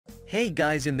Hey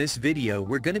guys, in this video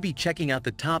we're gonna be checking out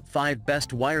the top 5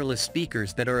 best wireless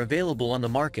speakers that are available on the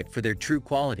market for their true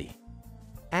quality.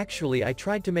 Actually, I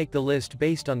tried to make the list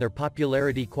based on their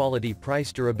popularity, quality,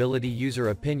 price, durability, user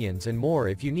opinions and more.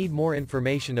 If you need more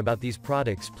information about these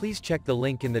products, please check the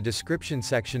link in the description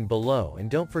section below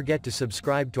and don't forget to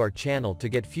subscribe to our channel to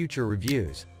get future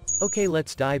reviews. Okay,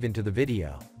 let's dive into the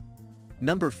video.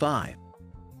 Number 5.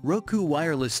 Roku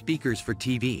wireless speakers for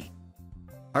TV.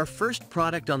 Our first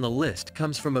product on the list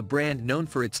comes from a brand known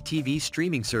for its TV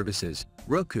streaming services,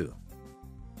 Roku.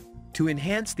 To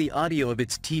enhance the audio of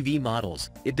its TV models,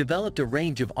 it developed a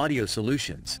range of audio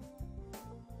solutions.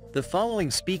 The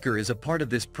following speaker is a part of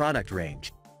this product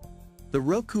range. The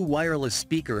Roku wireless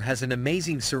speaker has an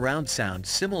amazing surround sound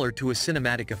similar to a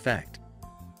cinematic effect.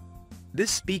 This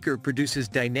speaker produces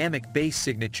dynamic bass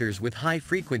signatures with high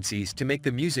frequencies to make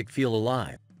the music feel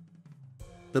alive.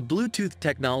 The Bluetooth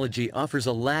technology offers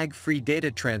a lag-free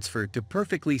data transfer to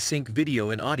perfectly sync video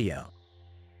and audio.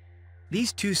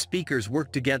 These two speakers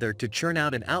work together to churn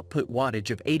out an output wattage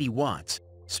of 80 watts,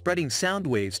 spreading sound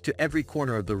waves to every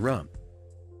corner of the room.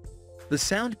 The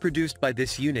sound produced by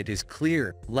this unit is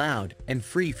clear, loud, and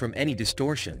free from any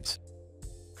distortions.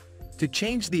 To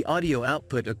change the audio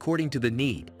output according to the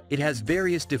need, it has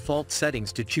various default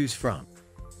settings to choose from.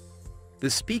 The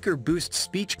speaker boosts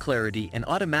speech clarity and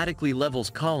automatically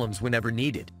levels columns whenever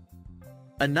needed.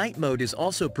 A night mode is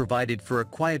also provided for a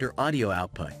quieter audio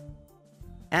output.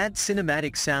 Add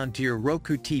cinematic sound to your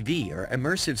Roku TV or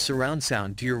immersive surround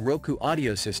sound to your Roku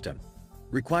audio system.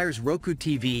 Requires Roku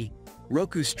TV,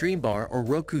 Roku Streambar or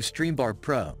Roku Streambar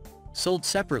Pro. Sold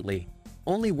separately,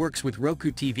 only works with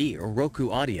Roku TV or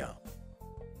Roku Audio.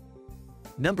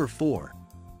 Number 4.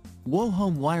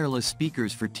 Wohome wireless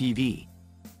speakers for TV.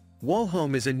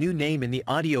 Wohome is a new name in the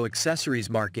audio accessories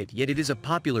market, yet it is a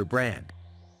popular brand.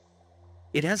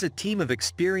 It has a team of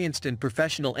experienced and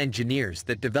professional engineers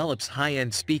that develops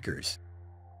high-end speakers.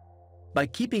 By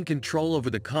keeping control over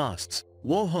the costs,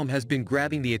 Wohome has been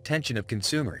grabbing the attention of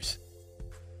consumers.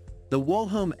 The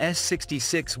Wohome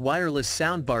S66 wireless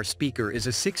soundbar speaker is a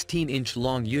 16-inch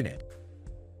long unit.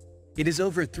 It is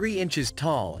over 3 inches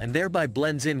tall and thereby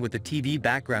blends in with the TV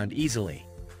background easily.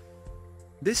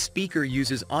 This speaker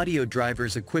uses audio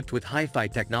drivers equipped with hi-fi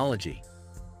technology.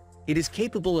 It is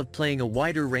capable of playing a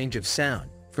wider range of sound,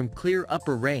 from clear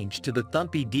upper range to the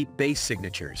thumpy deep bass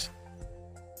signatures.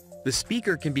 The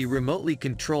speaker can be remotely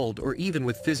controlled or even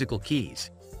with physical keys.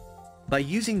 By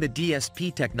using the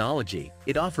DSP technology,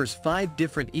 it offers 5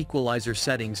 different equalizer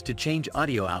settings to change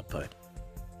audio output.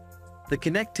 The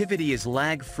connectivity is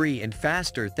lag-free and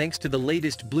faster thanks to the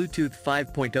latest Bluetooth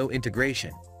 5.0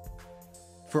 integration.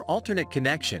 For alternate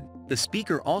connection, the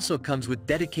speaker also comes with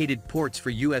dedicated ports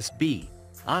for USB,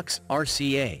 aux,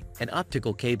 RCA, and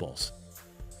optical cables.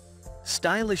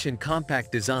 Stylish and compact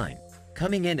design,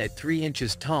 coming in at 3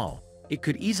 inches tall, it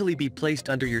could easily be placed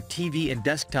under your TV and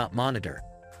desktop monitor.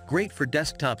 Great for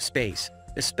desktop space,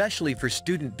 especially for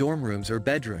student dorm rooms or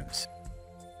bedrooms.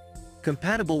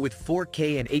 Compatible with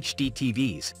 4K and HD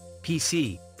TVs,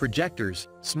 PC, projectors,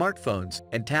 smartphones,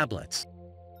 and tablets.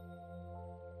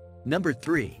 Number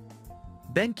 3.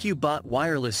 BenqBot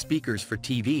wireless speakers for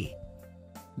TV.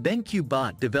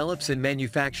 BenqBot develops and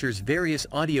manufactures various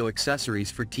audio accessories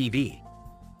for TV.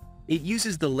 It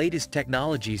uses the latest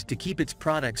technologies to keep its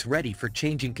products ready for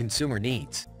changing consumer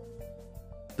needs.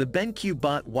 The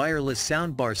BenqBot wireless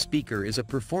soundbar speaker is a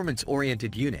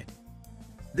performance-oriented unit.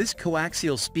 This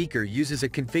coaxial speaker uses a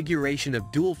configuration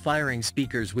of dual-firing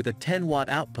speakers with a 10-watt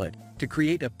output to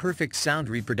create a perfect sound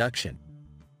reproduction.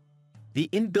 The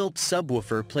inbuilt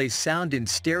subwoofer plays sound in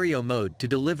stereo mode to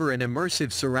deliver an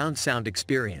immersive surround sound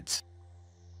experience.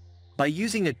 By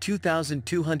using a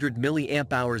 2200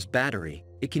 mAh battery,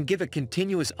 it can give a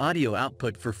continuous audio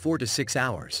output for 4 to 6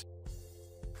 hours.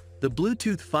 The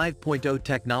Bluetooth 5.0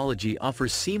 technology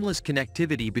offers seamless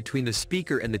connectivity between the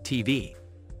speaker and the TV.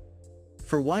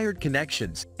 For wired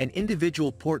connections, an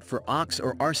individual port for aux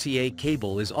or RCA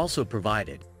cable is also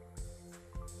provided.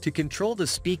 To control the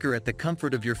speaker at the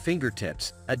comfort of your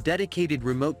fingertips, a dedicated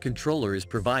remote controller is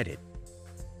provided.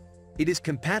 It is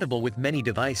compatible with many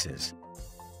devices.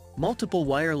 Multiple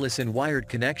wireless and wired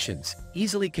connections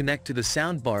easily connect to the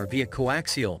soundbar via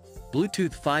coaxial,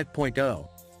 Bluetooth 5.0,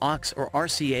 aux or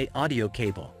RCA audio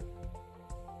cable.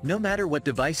 No matter what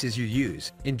devices you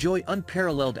use, enjoy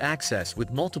unparalleled access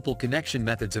with multiple connection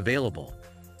methods available.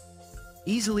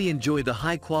 Easily enjoy the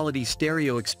high-quality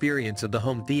stereo experience of the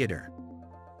home theater.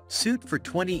 Suit for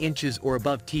 20 inches or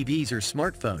above TVs or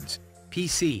smartphones,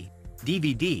 PC,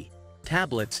 DVD,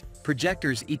 tablets,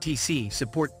 projectors etc.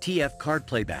 Support TF card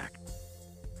playback.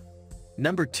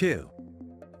 Number 2.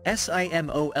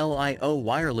 SIMOLIO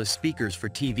wireless speakers for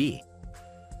TV.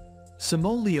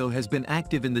 SIMOLIO has been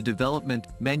active in the development,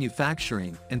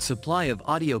 manufacturing, and supply of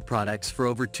audio products for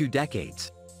over 2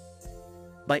 decades.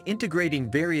 By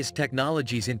integrating various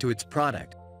technologies into its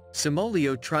product,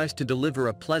 SIMOLIO tries to deliver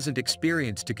a pleasant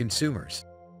experience to consumers.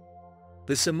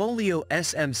 The SIMOLIO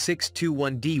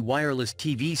SM621D wireless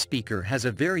TV speaker has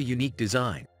a very unique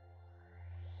design.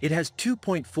 It has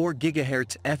 2.4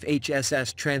 GHz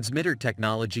FHSS transmitter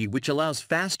technology, which allows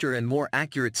faster and more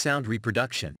accurate sound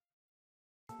reproduction.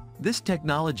 This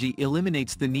technology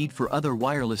eliminates the need for other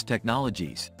wireless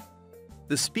technologies.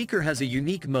 The speaker has a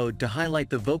unique mode to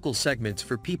highlight the vocal segments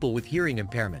for people with hearing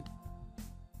impairment.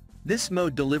 This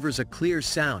mode delivers a clear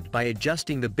sound by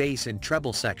adjusting the bass and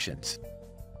treble sections.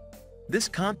 This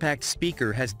compact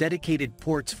speaker has dedicated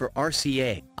ports for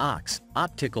RCA, aux,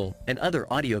 optical, and other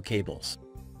audio cables.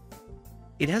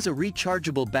 It has a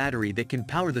rechargeable battery that can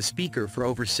power the speaker for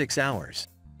over 6 hours.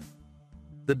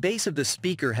 The base of the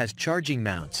speaker has charging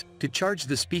mounts to charge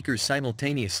the speakers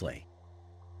simultaneously.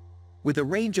 With a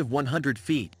range of 100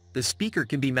 feet, the speaker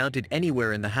can be mounted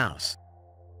anywhere in the house.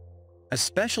 A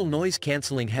special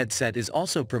noise-canceling headset is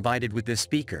also provided with this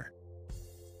speaker.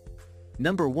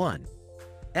 Number 1.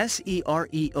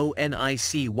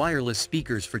 SEREONIC wireless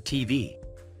speakers for TV.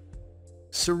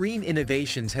 Serene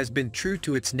Innovations has been true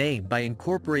to its name by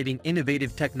incorporating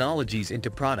innovative technologies into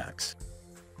products.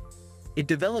 It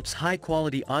develops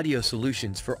high-quality audio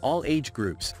solutions for all age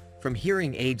groups, from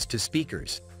hearing aids to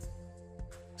speakers.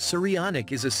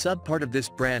 SEREONIC is a sub-part of this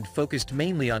brand focused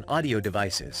mainly on audio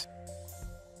devices.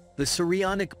 The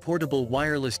SEREONIC portable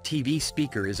wireless TV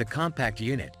speaker is a compact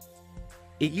unit.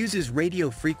 It uses radio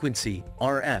frequency,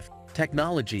 RF,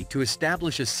 technology to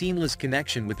establish a seamless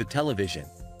connection with the television.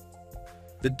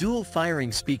 The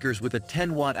dual-firing speakers with a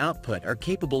 10-watt output are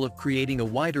capable of creating a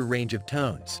wider range of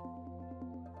tones.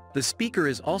 The speaker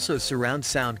is also surround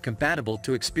sound compatible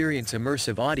to experience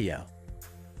immersive audio.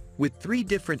 With 3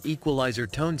 different equalizer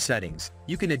tone settings,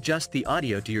 you can adjust the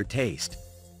audio to your taste.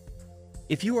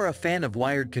 If you are a fan of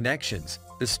wired connections,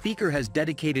 the speaker has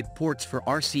dedicated ports for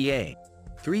RCA,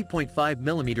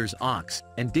 3.5mm aux,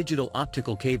 and digital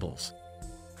optical cables.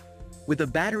 With a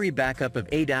battery backup of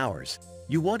 8 hours,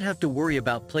 you won't have to worry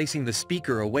about placing the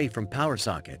speaker away from power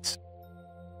sockets.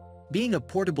 Being a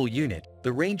portable unit,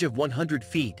 the range of 100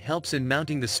 feet helps in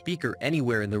mounting the speaker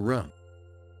anywhere in the room.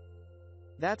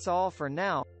 That's all for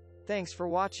now. Thanks for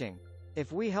watching.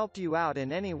 If we helped you out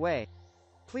in any way,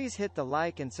 please hit the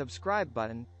like and subscribe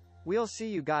button. We'll see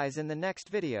you guys in the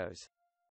next videos.